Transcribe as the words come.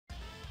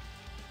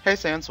Hey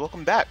Sans,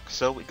 welcome back.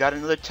 So we got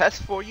another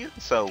test for you.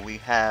 So we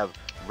have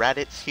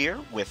Raditz here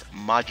with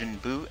Majin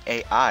Buu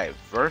AI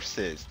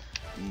versus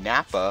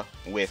Nappa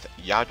with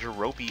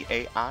Yajirobe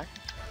AI.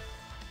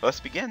 Let's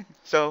begin.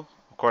 So,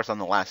 of course, on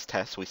the last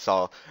test we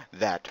saw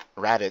that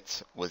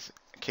Raditz was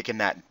kicking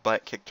that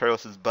butt, kicked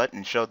Turles' butt,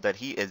 and showed that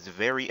he is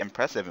very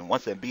impressive and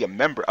wants to be a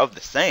member of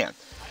the Saiyan.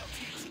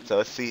 So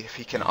let's see if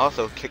he can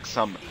also kick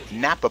some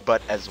Nappa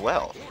butt as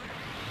well.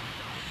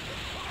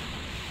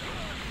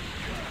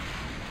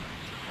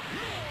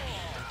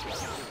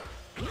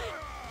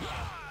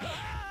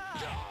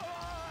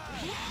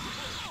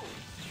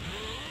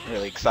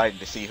 Really excited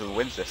to see who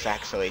wins this,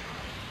 actually.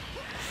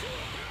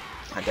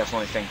 I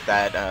definitely think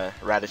that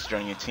Raditz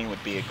joining your team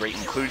would be a great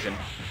inclusion.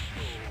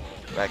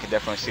 But I can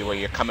definitely see where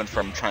you're coming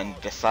from trying to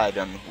decide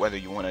on whether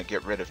you want to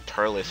get rid of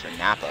Turles or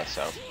Nappa,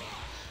 so.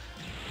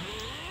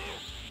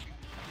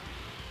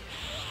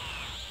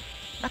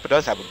 Nappa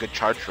does have a good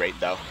charge rate,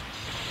 though.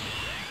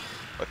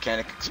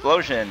 Volcanic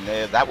Explosion,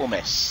 that will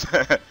miss.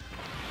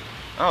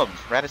 Oh,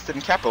 Raditz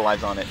didn't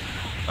capitalize on it.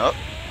 Oh,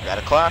 got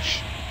a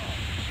clash.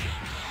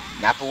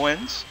 Nappa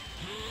wins.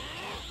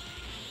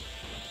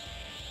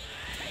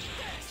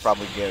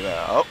 Probably get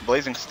oh,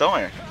 Blazing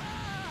Storm.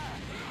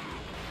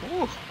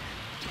 Ooh,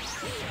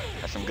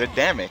 that's some good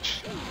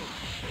damage.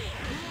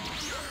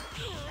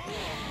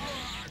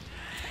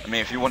 I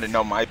mean, if you want to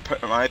know my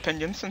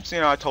opinion, since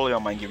I totally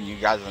don't mind giving you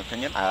guys an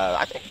opinion,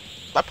 I think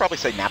I'd probably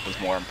say Nappa's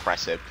more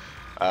impressive.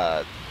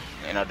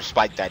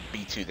 Despite that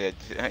B2, that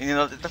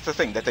that's the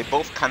thing, that they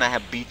both kind of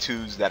have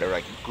B2s that are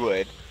like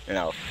good.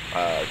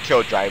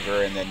 Kill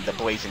Driver and then the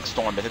Blazing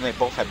Storm, but then they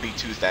both have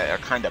B2s that are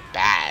kind of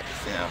bad.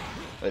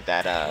 With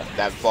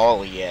that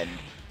volley and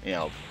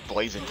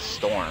Blazing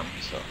Storm.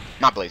 So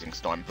not Blazing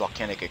Storm,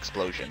 Volcanic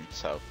Explosion.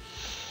 So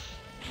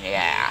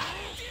yeah,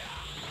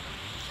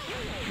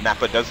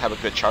 Nappa does have a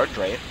good charge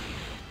rate.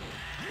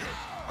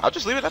 I'll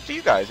just leave it up to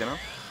you guys.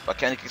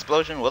 Volcanic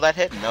Explosion, will that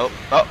hit? Nope.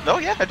 Oh no,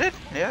 yeah, it did.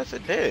 Yes,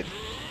 it did.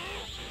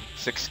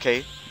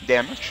 6k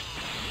damage.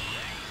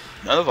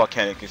 Another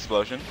Volcanic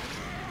Explosion.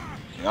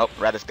 Nope,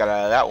 Raditz got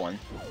out of that one.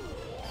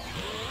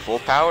 Full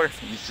power.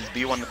 Uses his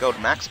B1 to go to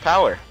max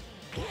power.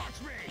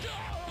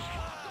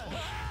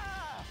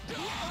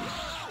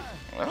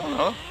 I don't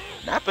know.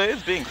 Nappa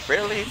is being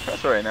fairly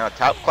impressive right now.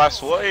 Top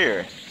class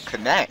warrior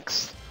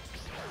connects.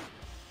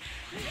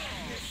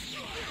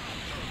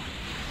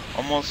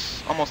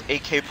 Almost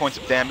 8k points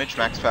of damage,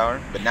 max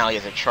power, but now he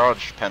has a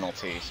charge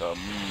penalty. So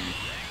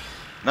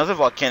another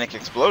Volcanic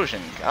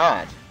Explosion.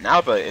 God,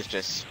 Nappa is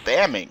just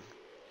spamming.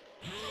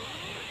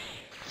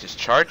 Just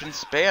charge and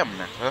spam,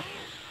 Nappa.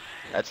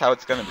 That's how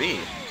it's gonna be.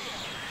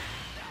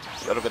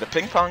 A little bit of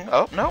ping pong.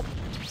 Oh no.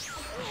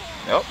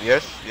 Nope.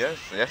 Yes.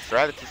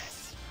 Raditz.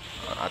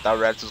 I thought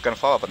Raditz was gonna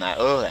follow up on that.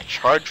 Oh, that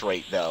charge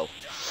rate though.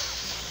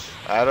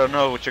 I don't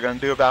know what you're gonna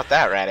do about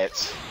that,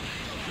 Raditz.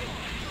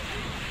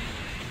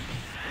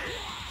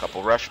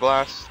 Couple rush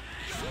blasts.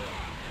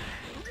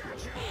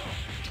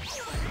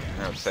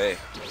 I would say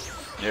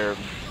your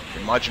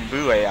Majin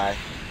Buu AI.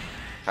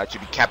 Thought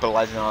you'd be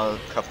capitalizing on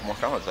a couple more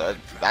combos.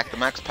 Back to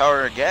max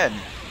power again.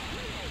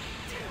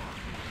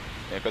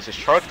 There goes his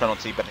charge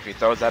penalty, but if he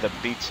throws out a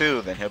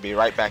B2, then he'll be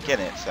right back in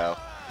it. So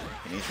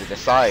he needs to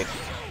decide.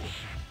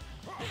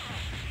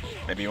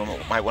 Maybe you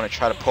might want to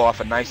try to pull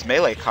off a nice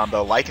melee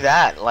combo like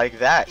that.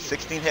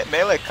 16-hit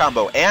melee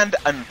combo and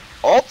an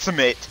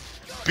ultimate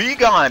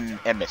B-Gun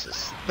and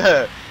misses.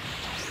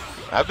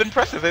 I've been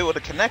impressed if it would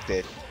have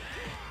connected.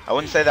 I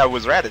wouldn't say that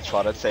was Raditz's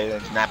fault. I'd say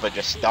that Nappa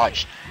just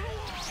dodged.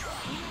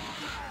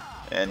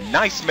 And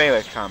nice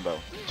melee combo.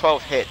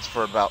 12 hits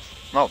for about,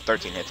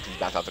 13 hits because he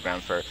bounced off the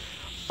ground for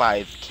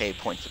 5k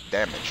points of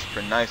damage.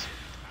 Pretty nice.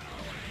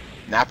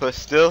 Nappa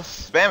still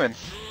spamming.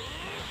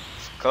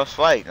 Close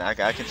fight. I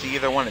can see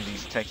either one of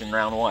these taking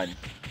round one.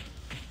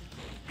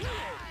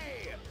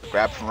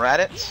 Grab from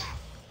Raditz.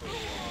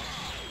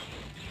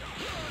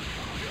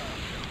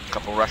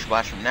 Couple rush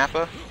blasts from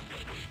Nappa.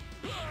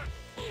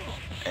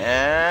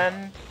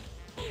 And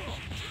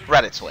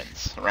Raditz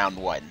wins round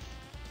one.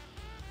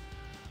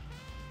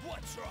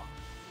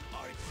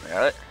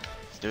 Alright,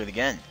 let's do it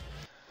again.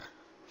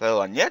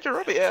 So on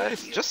Yajirobe,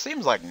 it just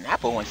seems like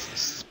Nappa wants to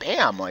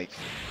spam.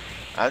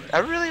 I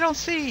really don't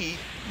see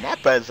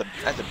Nappa as a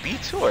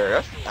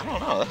B2er. I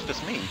don't know, that's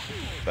just me.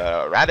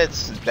 But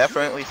Raditz is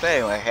definitely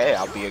saying hey,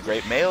 I'll be a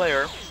great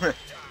meleeer.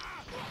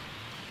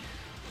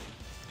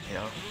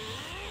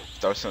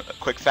 Throw a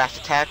quick fast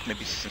attack,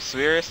 maybe some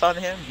serious on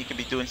him. He could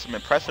be doing some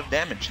impressive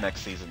damage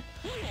next season.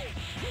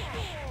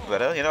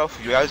 But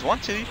if you guys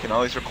want to, you can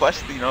always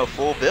request a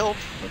full build.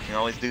 We can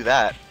always do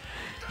that.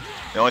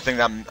 The only thing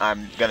that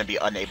I'm gonna be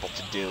unable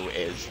to do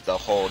is the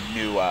whole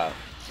new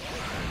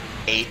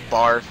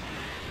 8-bar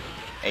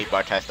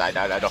test. I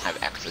don't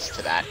have access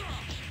to that.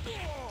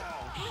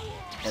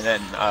 And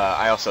then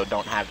I also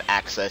don't have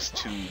access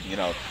to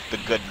the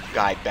good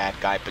guy, bad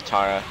guy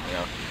Patara.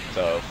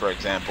 So for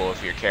example,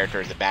 if your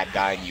character is a bad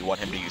guy and you want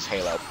him to use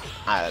Halo,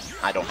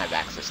 I don't have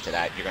access to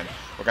that.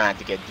 We're gonna have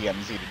to get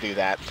DMZ to do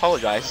that.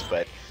 Apologize,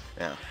 but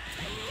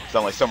There's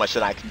only so much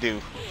that I can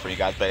do for you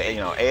guys, but you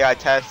know, AI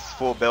tests,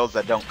 full builds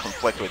that don't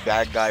conflict with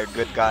bad guy or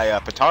good guy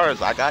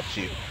Pataras, I got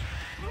you.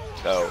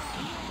 So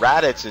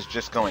Raditz is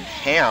just going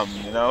ham,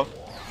 you know,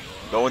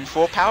 going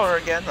full power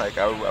again. Like,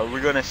 are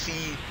we gonna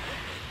see?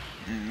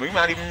 We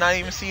might even not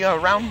even see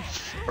round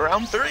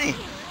 3.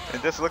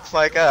 It just looks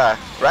like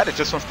Raditz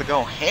just wants to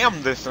go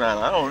ham this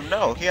round. I don't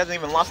know. He hasn't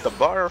even lost a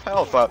bar of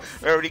health.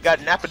 We already got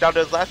Nappa down to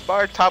his last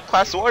bar. Top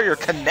class warrior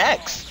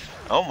connects.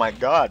 Oh my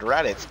God,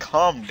 Raditz,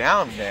 calm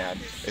down, man.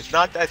 It's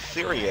not that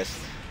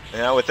serious. You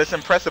know, with this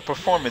impressive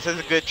performance, there's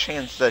a good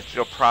chance that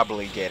you'll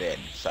probably get in.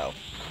 So,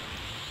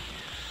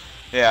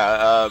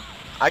 yeah,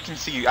 I can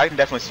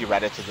definitely see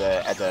Raditz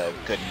as a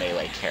good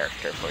melee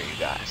character for you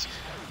guys.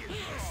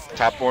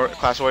 Top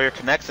class warrior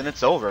connects and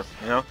it's over.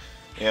 You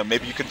know,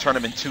 maybe you can turn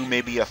him into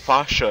maybe a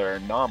Fasha or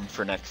Nom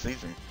for next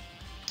season.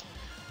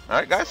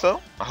 Alright guys,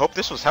 so I hope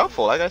this was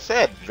helpful. Like I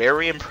said,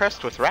 very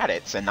impressed with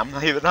Raditz, and I'm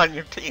not even on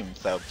your team.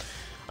 So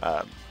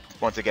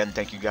once again,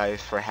 thank you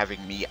guys for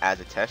having me as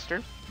a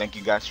tester. Thank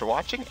you guys for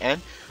watching,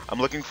 and I'm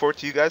looking forward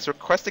to you guys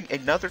requesting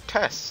another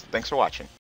test. Thanks for watching.